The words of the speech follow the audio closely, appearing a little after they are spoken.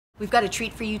We've got a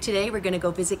treat for you today. We're going to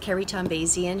go visit Keri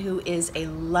Tombazian, who is a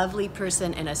lovely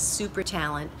person and a super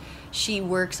talent. She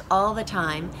works all the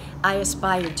time. I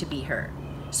aspired to be her.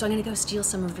 So I'm going to go steal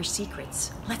some of her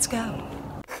secrets. Let's go.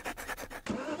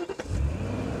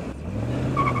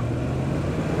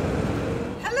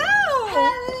 Hello!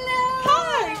 Hello!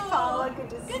 Hi, Paula. Good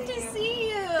to see you. Good to see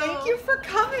you. Thank you for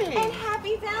coming. And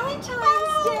happy Valentine's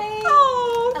Day.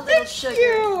 Oh, A little thank sugar.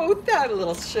 you. That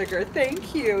little sugar.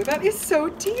 Thank you. That is so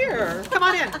dear. Come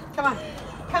on in. Come on.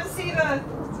 Come see the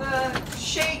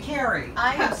Shea Keri.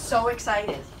 I am so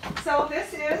excited. So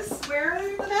this is where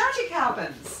the magic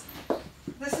happens.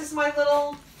 This is my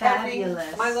little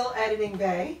Fabulous. editing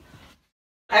bay.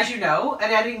 As you know,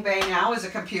 an editing bay now is a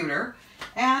computer,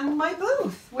 and my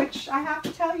booth, which I have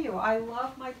to tell you, I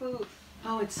love my booth.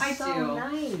 Oh, it's I so do.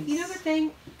 nice. You know the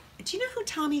thing? Do you know who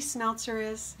Tommy Smeltzer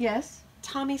is? Yes.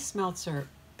 Tommy Smeltzer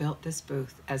built this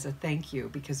booth as a thank you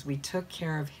because we took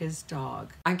care of his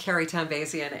dog. I'm Keri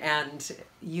Tombazian, and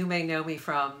you may know me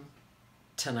from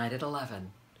Tonight at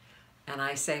 11. And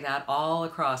I say that all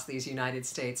across these United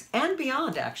States and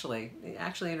beyond, actually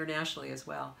internationally as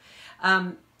well.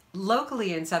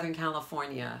 Locally in Southern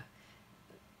California,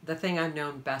 the thing I'm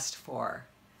known best for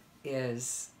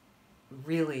is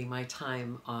really my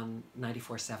time on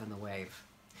 94.7 The Wave.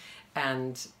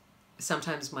 And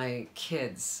sometimes my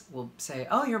kids will say,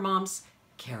 "Oh, your mom's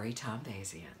Keri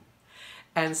Tombazian."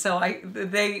 And so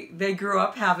they grew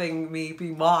up having me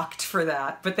be mocked for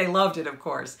that, but they loved it, of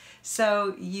course.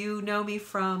 So you know me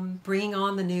from Bringing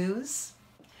on the News.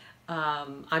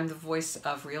 I'm the voice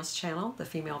of Reels channel, the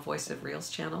female voice of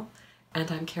Reels channel,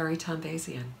 and I'm Keri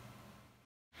Tombazian.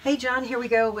 Hey John, here we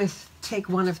go with take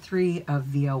 1 of 3 of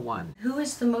VO1. Who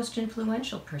is the most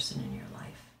influential person in your life?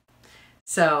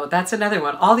 So that's another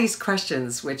one. All these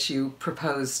questions which you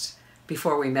proposed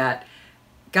before we met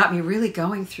got me really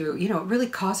going through, it really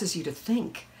causes you to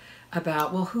think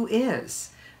about, well, who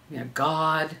is?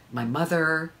 God, my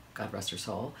mother, God rest her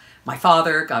soul, my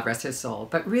father, God rest his soul.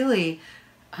 But really,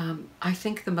 I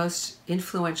think the most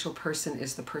influential person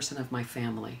is the person of my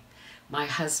family, my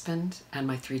husband and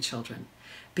my 3 children,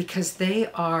 because they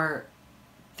are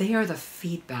the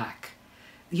feedback.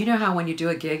 You know how when you do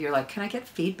a gig, you're like, can I get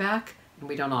feedback? And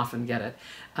we don't often get it,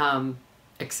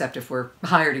 except if we're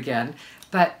hired again.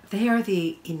 But they are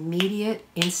the immediate,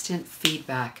 instant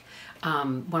feedback.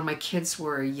 When my kids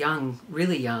were young,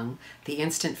 really young, the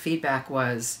instant feedback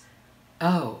was,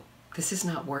 oh, this is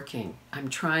not working. I'm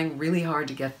trying really hard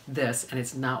to get this and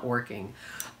it's not working.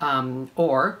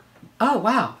 Or, oh,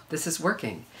 wow, this is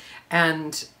working.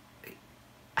 And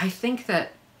I think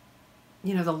that,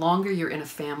 the longer you're in a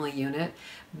family unit,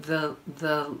 the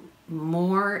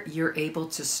more you're able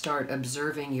to start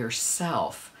observing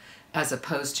yourself as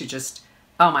opposed to just,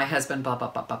 oh, my husband, blah, blah,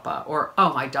 blah, blah, blah, or,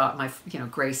 oh, my dog,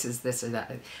 Grace is this or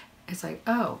that. It's like,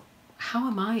 oh, how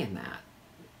am I in that?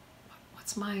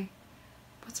 What's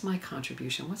my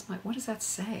contribution? What does that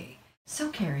say? So,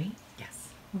 Keri. Yes.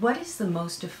 What is the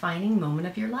most defining moment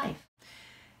of your life?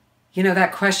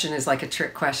 That question is like a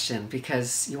trick question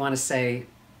because you want to say,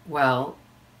 well,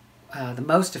 the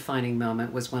most defining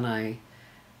moment was when I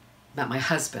met my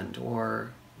husband,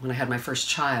 or when I had my first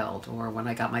child, or when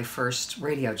I got my first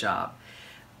radio job.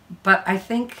 But I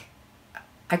think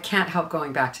I can't help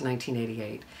going back to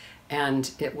 1988.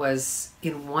 And it was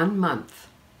in 1 month,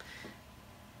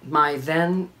 my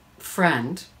then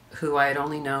friend, who I had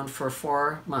only known for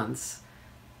 4 months,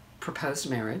 proposed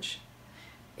marriage.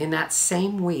 In that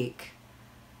same week,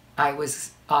 I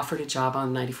was offered a job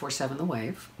on 94.7 The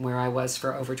Wave, where I was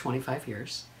for over 25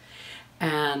 years.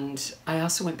 And I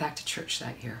also went back to church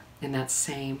that year, in that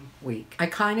same week. I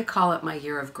kind of call it my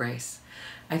year of grace.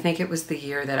 I think it was the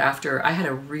year that after I had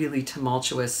a really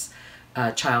tumultuous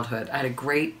childhood. I had a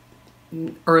great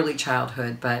early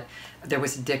childhood, but there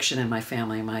was addiction in my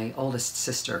family. My oldest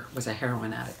sister was a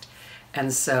heroin addict.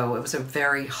 And so it was a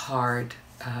very hard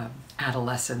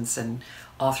adolescence, and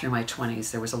all through my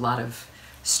 20s there was a lot of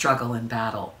struggle and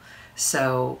battle.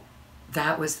 So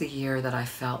that was the year that I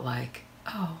felt like,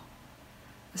 oh,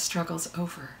 the struggle's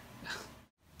over.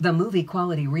 The movie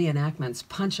quality reenactments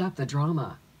punch up the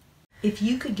drama. If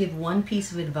you could give one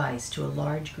piece of advice to a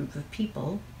large group of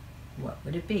people, what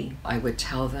would it be? I would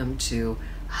tell them to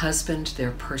husband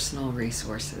their personal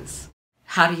resources.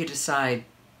 How do you decide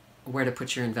where to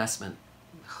put your investment?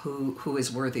 Who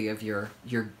is worthy of your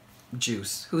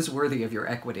juice? Who's worthy of your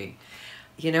equity?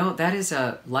 That is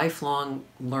a lifelong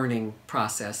learning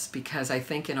process, because I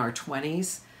think in our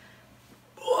 20s,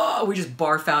 we just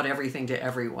barf out everything to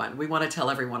everyone. We want to tell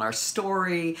everyone our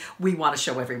story. We want to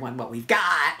show everyone what we've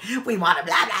got. We want to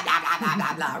blah, blah, blah, blah, blah,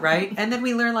 blah, blah, right? And then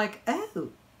we learn like,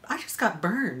 oh, I just got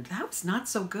burned. That was not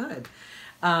so good.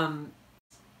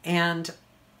 And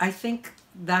I think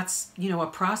that's, you know, a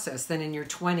process. Then in your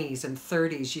 20s and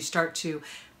 30s, you start to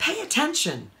pay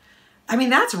attention. I mean,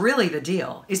 that's really the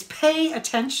deal, is pay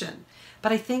attention.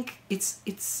 But I think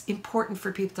it's important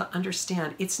for people to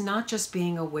understand it's not just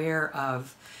being aware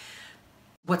of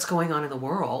what's going on in the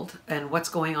world and what's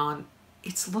going on.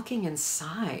 It's looking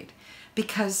inside,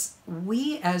 because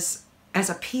we as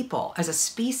a people, as a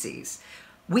species,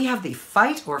 we have the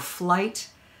fight or flight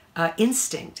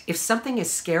instinct. If something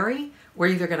is scary, we're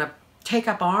either going to take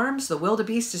up arms, the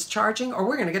wildebeest is charging, or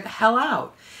we're going to get the hell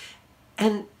out.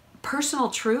 And personal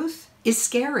truth is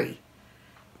scary.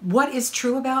 What is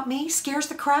true about me scares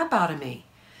the crap out of me.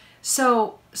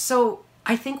 So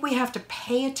I think we have to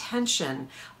pay attention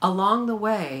along the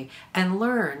way and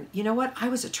learn, you know what, I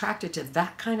was attracted to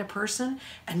that kind of person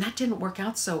and that didn't work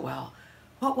out so well.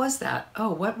 What was that?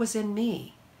 Oh, what was in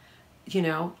me? You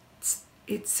know,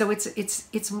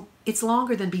 it's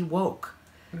longer than be woke.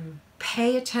 Mm.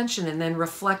 Pay attention and then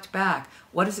reflect back.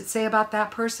 What does it say about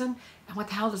that person? And what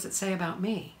the hell does it say about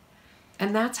me?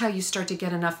 And that's how you start to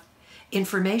get enough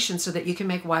information so that you can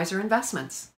make wiser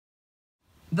investments.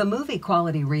 The movie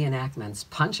quality reenactments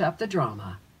punch up the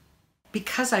drama.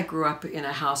 Because I grew up in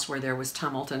a house where there was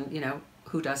tumult, and, you know,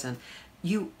 who doesn't?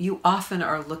 You often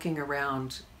are looking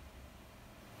around.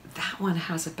 That one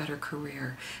has a better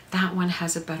career. That one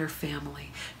has a better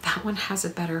family. That one has a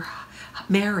better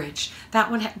marriage.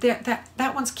 That one,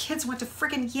 that one's kids went to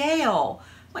friggin' Yale.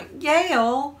 Like,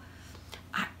 Yale?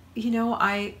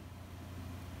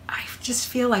 I just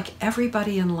feel like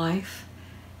everybody in life,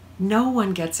 no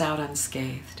one gets out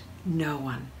unscathed. No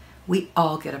one. We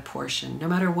all get a portion. No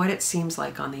matter what it seems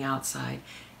like on the outside,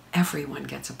 everyone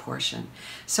gets a portion.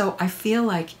 So I feel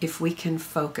like if we can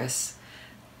focus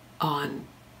on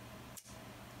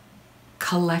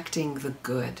collecting the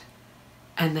good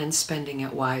and then spending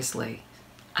it wisely,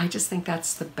 I just think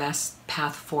that's the best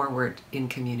path forward in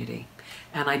community.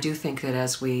 And I do think that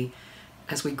as we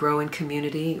grow in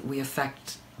community, we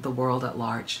affect the world at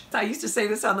large. I used to say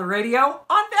this on the radio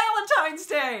on Valentine's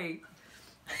Day.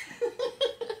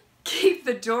 Keep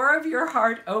the door of your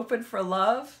heart open for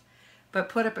love, but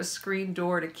put up a screen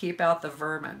door to keep out the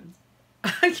vermin.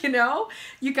 You know,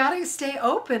 you got to stay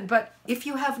open, but if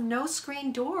you have no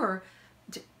screen door,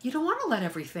 you don't want to let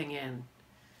everything in.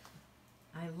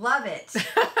 I love it.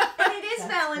 And it is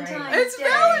Valentine's Day. It's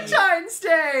Valentine's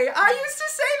Day. I used to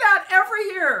say that every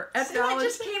year. And so it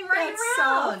just came right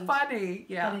around. So funny.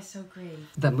 Yeah. That is so great.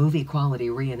 The movie quality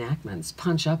reenactments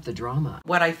punch up the drama.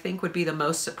 What I think would be the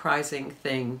most surprising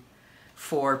thing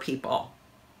for people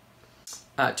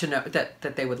to know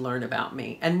that they would learn about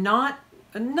me, and not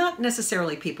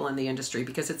necessarily people in the industry,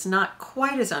 because it's not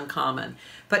quite as uncommon,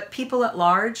 but people at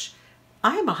large.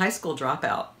 I am a high school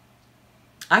dropout.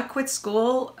 I quit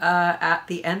school at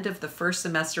the end of the first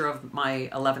semester of my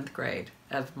 11th grade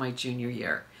of my junior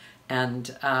year. And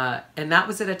that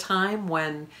was at a time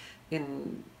when,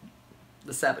 in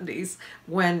the 70s,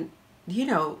 when, you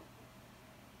know,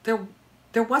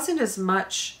 there wasn't as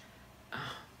much,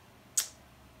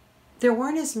 there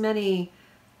weren't as many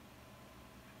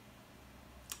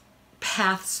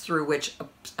paths through which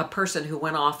a person who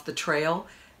went off the trail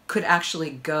could actually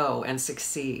go and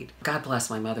succeed. God bless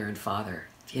my mother and father.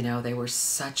 You know, they were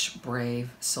such brave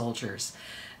soldiers.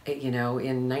 You know,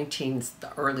 in the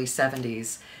early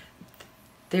 70s,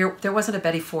 there wasn't a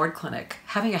Betty Ford clinic.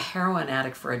 Having a heroin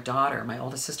addict for a daughter, my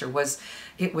oldest sister, was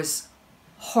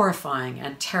horrifying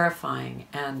and terrifying.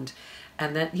 And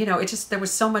then, you know, there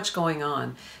was so much going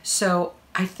on. So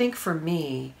I think for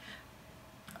me,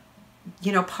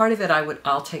 you know, part of it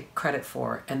I'll take credit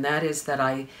for, and that is that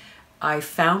I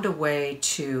found a way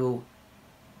to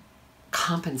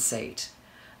compensate,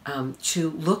 to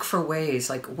look for ways,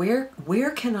 like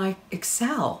where can I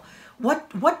excel?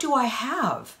 What do I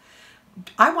have?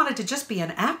 I wanted to just be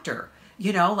an actor,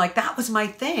 you know, like that was my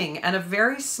thing. And a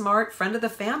very smart friend of the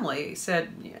family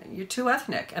said, "You're too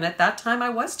ethnic." And at that time I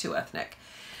was too ethnic.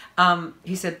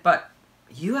 He said, "But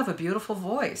you have a beautiful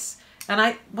voice."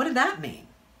 And what did that mean?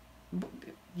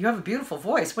 You have a beautiful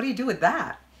voice. What do you do with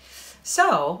that?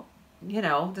 So, you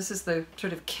know, this is the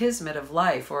sort of kismet of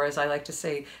life, or as I like to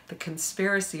say, the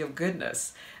conspiracy of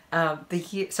goodness. So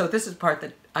this is the part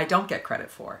that I don't get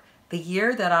credit for. The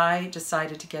year that I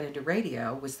decided to get into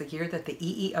radio was the year that the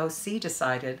EEOC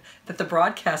decided that the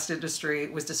broadcast industry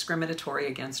was discriminatory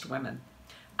against women.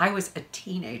 I was a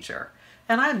teenager,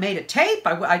 and I made a tape.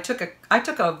 I took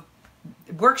a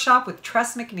workshop with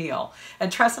Tress McNeil,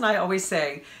 and Tress and I always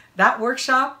say, that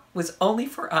workshop was only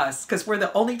for us, because we're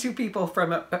the only two people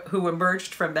who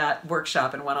emerged from that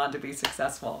workshop and went on to be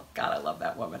successful. God, I love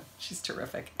that woman. She's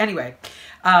terrific. Anyway,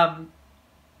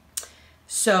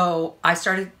 so I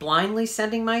started blindly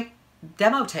sending my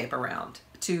demo tape around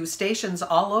to stations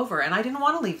all over, and I didn't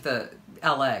want to leave the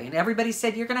LA. And everybody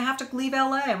said, you're going to have to leave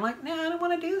LA. I'm like, no, I don't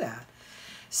want to do that.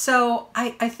 So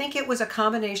I think it was a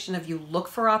combination of, you look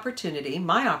for opportunity.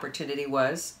 My opportunity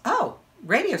was, oh,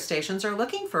 radio stations are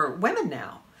looking for women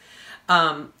now.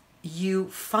 You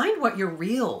find what your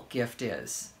real gift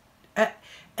is.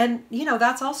 And, you know,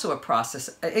 that's also a process.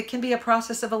 It can be a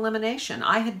process of elimination.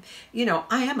 I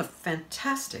am a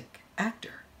fantastic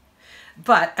actor.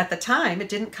 But at the time, it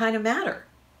didn't kind of matter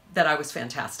that I was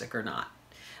fantastic or not.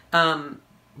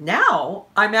 Now,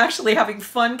 I'm actually having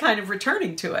fun kind of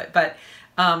returning to it. But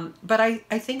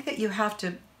I think that you have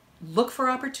to look for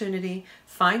opportunity,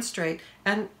 find straight,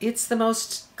 and it's the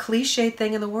most cliched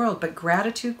thing in the world, but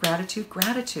gratitude, gratitude,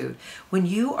 gratitude. When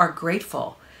you are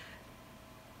grateful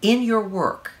in your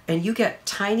work and you get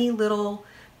tiny little,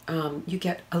 you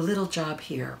get a little job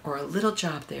here or a little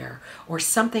job there, or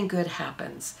something good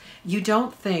happens, you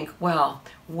don't think, well,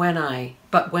 when I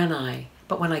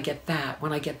get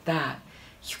that,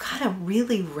 you gotta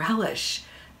really relish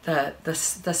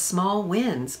the small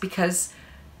wins, because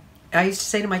I used to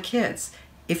say to my kids,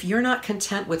 if you're not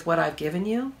content with what I've given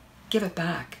you, give it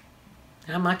back.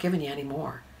 I'm not giving you any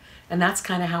more. And that's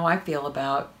kind of how I feel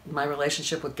about my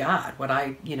relationship with God, what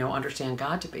I, understand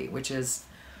God to be, which is,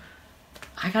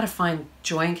 I got to find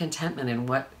joy and contentment in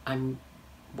what I'm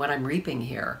reaping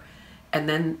here. And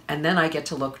then I get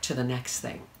to look to the next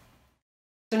thing.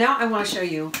 So now I want to show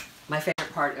you my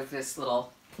favorite part of this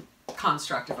little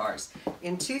construct of ours.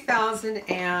 In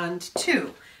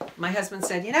 2002, my husband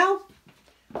said, I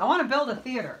want to build a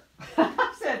theater.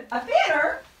 I said, a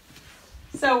theater?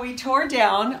 So we tore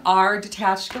down our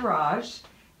detached garage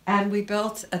and we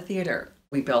built a theater.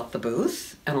 We built the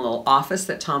booth and a little office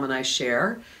that Tom and I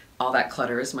share. All that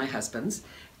clutter is my husband's.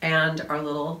 And our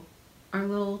little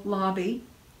lobby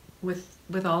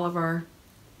with all of our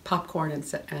popcorn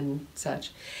and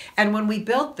such. And when we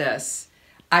built this,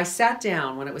 I sat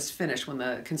down when it was finished, when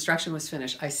the construction was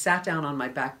finished, I sat down on my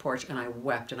back porch and I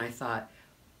wept and I thought,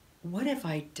 what have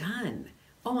I done?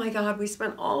 Oh my God, we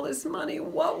spent all this money.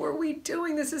 What were we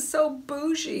doing? This is so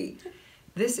bougie.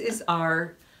 This is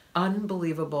our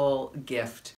unbelievable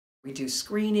gift. We do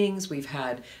screenings. We've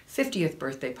had 50th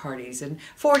birthday parties and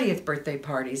 40th birthday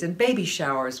parties and baby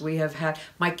showers. We have had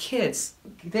my kids.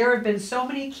 There have been so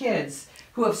many kids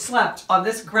who have slept on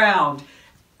this ground.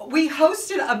 We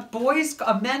hosted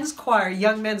a men's choir,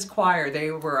 young men's choir. They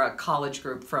were a college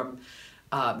group from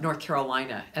North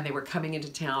Carolina, and they were coming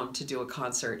into town to do a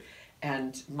concert.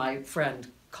 And my friend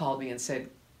called me and said,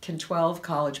 can 12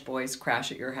 college boys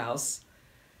crash at your house?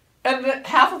 And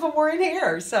half of them were in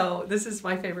here. So this is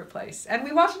my favorite place. And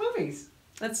we watch movies.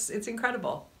 It's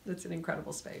incredible. It's an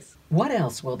incredible space. What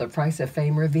else will the price of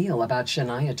fame reveal about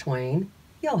Shania Twain?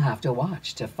 You'll have to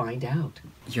watch to find out.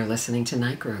 You're listening to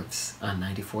Night Grooves on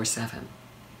 94.7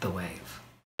 The Wave.